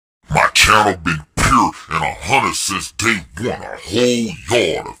cattle been pure and 100 since day one. A whole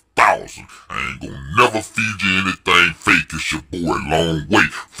yard, 1,000. I ain't gonna never feed you anything fake. It's your boy Long Way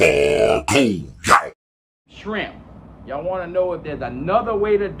Fargo, y'all. Shrimp. Y'all want to know if there's another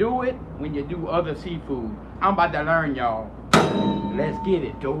way to do it when you do other seafood? I'm about to learn, y'all. Let's get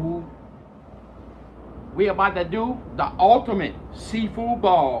it, dude. We about to do the ultimate seafood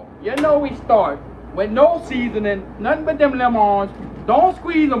ball. You know we start with no seasoning, nothing but them lemons. Don't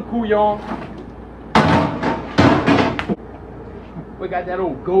squeeze them, couillon. We got that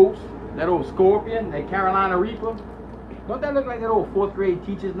old ghost, that old scorpion, that Carolina Reaper. Don't that look like that old 4th grade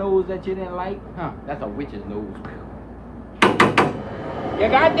teacher's nose that you didn't like? Huh, that's a witch's nose. You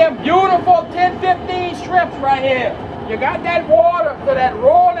got them beautiful 10-15 shrimps right here. You got that water for that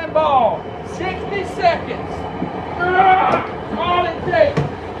rolling ball. 60 seconds. That's all it takes.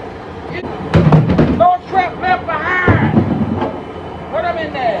 No shrimp left behind. Put them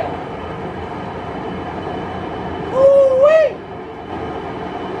in there. Woo-wee.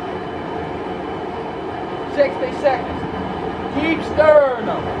 60 seconds. Keep stirring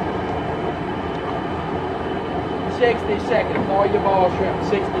them. 60 seconds. All your ball shrimp.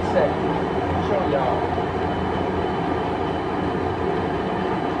 60 seconds. Show y'all.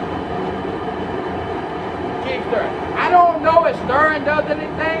 Keep stirring. I don't know if stirring does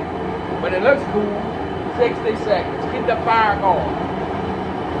anything, but it looks cool. 60 seconds. Keep the fire going.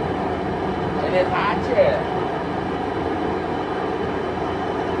 And it's hot chair.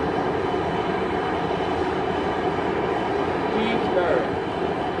 Keep stirring.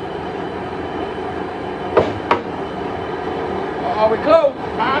 Oh, we close.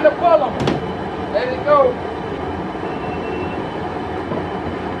 Time to pull them. Let it go.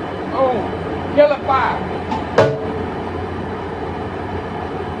 Oh, killer fire.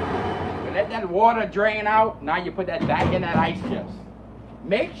 Let that water drain out. Now you put that back in that ice chest.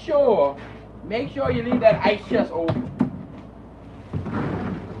 Make sure you leave that ice chest open.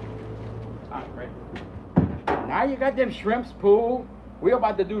 All right. Now you got them shrimps pulled. We're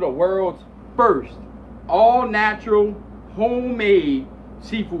about to do the world's first all natural homemade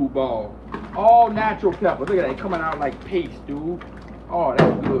seafood ball. All natural pepper. Look at that, coming out like paste, dude. Oh,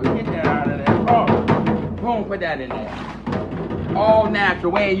 that's good. Get that out of there. Oh, boom, put that in there. All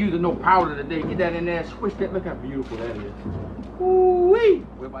natural. We ain't using no powder today. Get that in there. Swish that. Look how beautiful that is. Ooh-wee.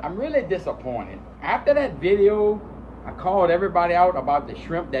 I'm really disappointed. After that video, I called everybody out about the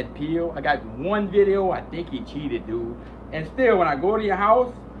shrimp that peel. I got one video. I think he cheated, dude. And still, when I go to your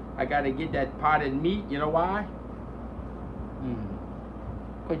house, I got to get that potted meat. You know why?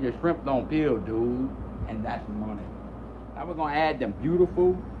 Because your shrimp don't peel, dude. And that's money. Now we're going to add them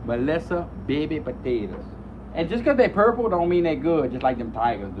beautiful Melissa baby potatoes. And just because they're purple don't mean they're good, just like them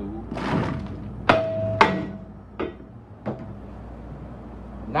tigers, dude.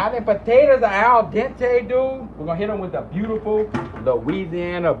 Now the potatoes are al dente, dude. We're going to hit them with the beautiful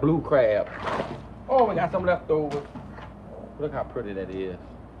Louisiana blue crab. Oh, we got some leftovers. Look how pretty that is.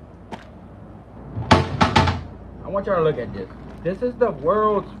 I want y'all to look at this. This is the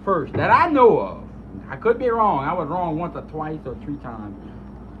world's first that I know of. I could be wrong. I was wrong once or twice or 3 times.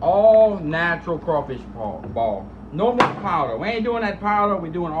 All natural crawfish ball. No more powder. We ain't doing that powder.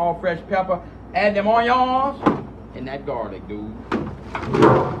 We're doing all fresh pepper. Add them onions and that garlic, dude.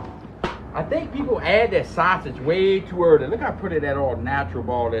 I think people add that sausage way too early. Look how pretty that all natural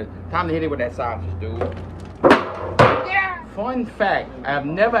ball is. Time to hit it with that sausage, dude. Yeah. Fun fact, I've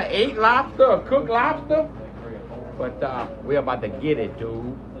never ate lobster or cooked lobster, but we're about to get it,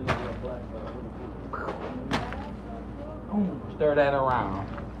 dude. Stir that around.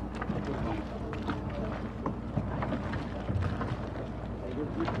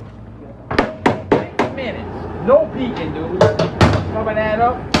 Minutes. No peeking, dude. Cover that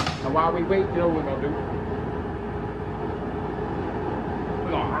up. And while we wait, you know what we're gonna do?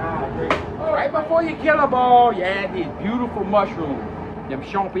 We're gonna hydrate. Right before you kill a ball, you add these beautiful mushrooms. Them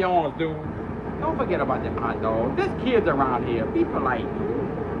champignons, dude. Don't forget about them hot dogs. There's kids around here. Be polite, dude.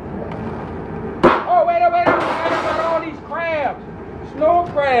 Oh, wait. I got all these crabs. Snow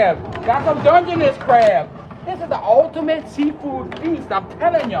crabs. Got some Dungeness crabs. This is the ultimate seafood feast. I'm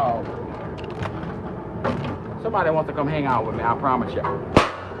telling y'all. Somebody wants to come hang out with me, I promise you.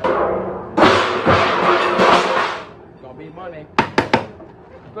 It's gonna be money.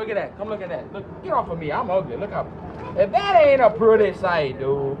 Look at that. Come look at that. Look, get off of me. I'm ugly. Look how. If that ain't a pretty sight,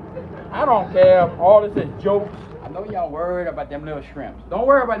 dude, I don't care. All this is jokes. I know y'all worried about them little shrimps. Don't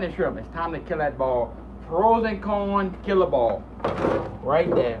worry about the shrimp. It's time to kill that ball. Frozen corn killer ball. Right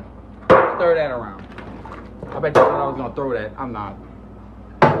there. Stir that around. I bet you thought I was gonna throw that. I'm not.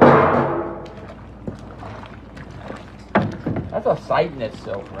 That's a sight in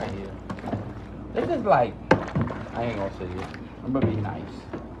itself right here. This is like, I ain't gonna say it. I'm gonna be nice.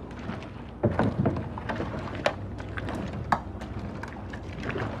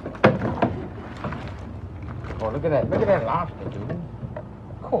 Oh, look at that. Look at that lobster, dude.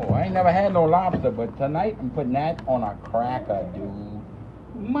 Cool. I ain't never had no lobster, but tonight I'm putting that on a cracker, dude.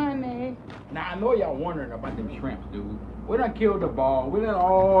 Money. Now, I know y'all wondering about them shrimps, dude. We done killed the ball. We done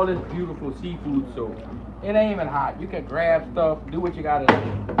all this beautiful seafood, so it ain't even hot. You can grab stuff, do what you gotta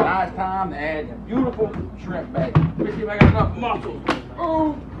do. Now it's time to add the beautiful shrimp back. Let me see if I got enough muscle.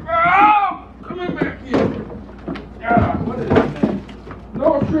 Oh, oh, come in back here. What is this, man?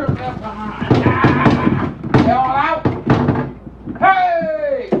 No shrimp left behind. They all out?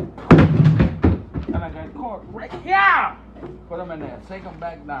 Hey! And I got caught right here. Put them in there. Take them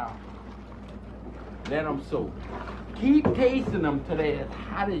back down. Let them soak. Keep tasting them till they're as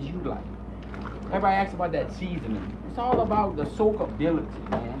hot as you like. Everybody asks about that seasoning. It's all about the soakability,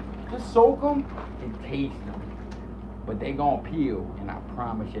 man. Just soak them and taste them. But they gonna peel, and I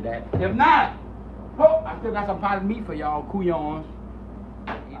promise you that. If not, oh, I still got some potted meat for y'all, couillons.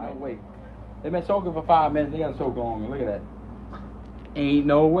 Ain't no way. They've been soaking for 5 minutes. They gotta soak longer. Look at that. Ain't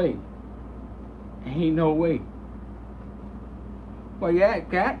no way. Ain't no way. Well, yeah,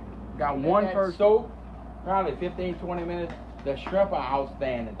 cat. Got one first soak. Probably 15, 20 minutes. The shrimp are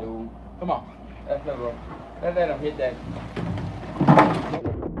outstanding, dude. Come on. Let's let them hit that.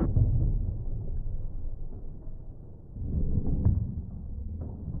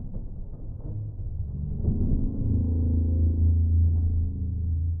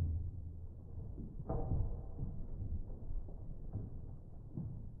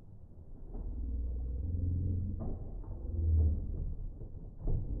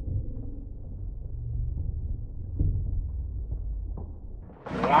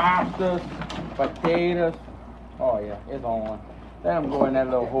 Lobsters, potatoes. Oh yeah, it's on. Let them go in that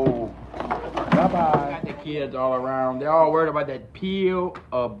little hole. Bye-bye. Got the kids all around. They're all worried about that peel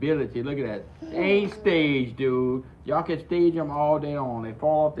ability. Look at that. They ain't staged, dude. Y'all can stage them all day long. They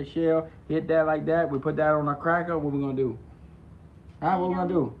fall off the shell, hit that like that. We put that on a cracker. What we gonna do? Huh? What we gonna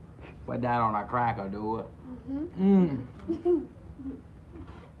do? Put that on a cracker, dude.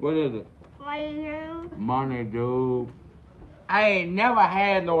 What is it? Money, dude. I ain't never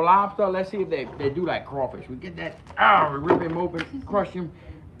had no lobster. Let's see if they do like crawfish. We get that, we rip him open, crush him.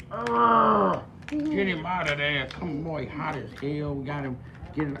 Get him out of there. Come boy, hot as hell. We got him.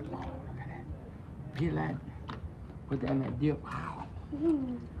 Get it. Oh, look at that. Get that. Put that in that dip. Wow.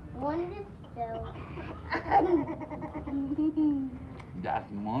 That's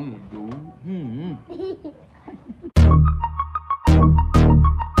money, dude.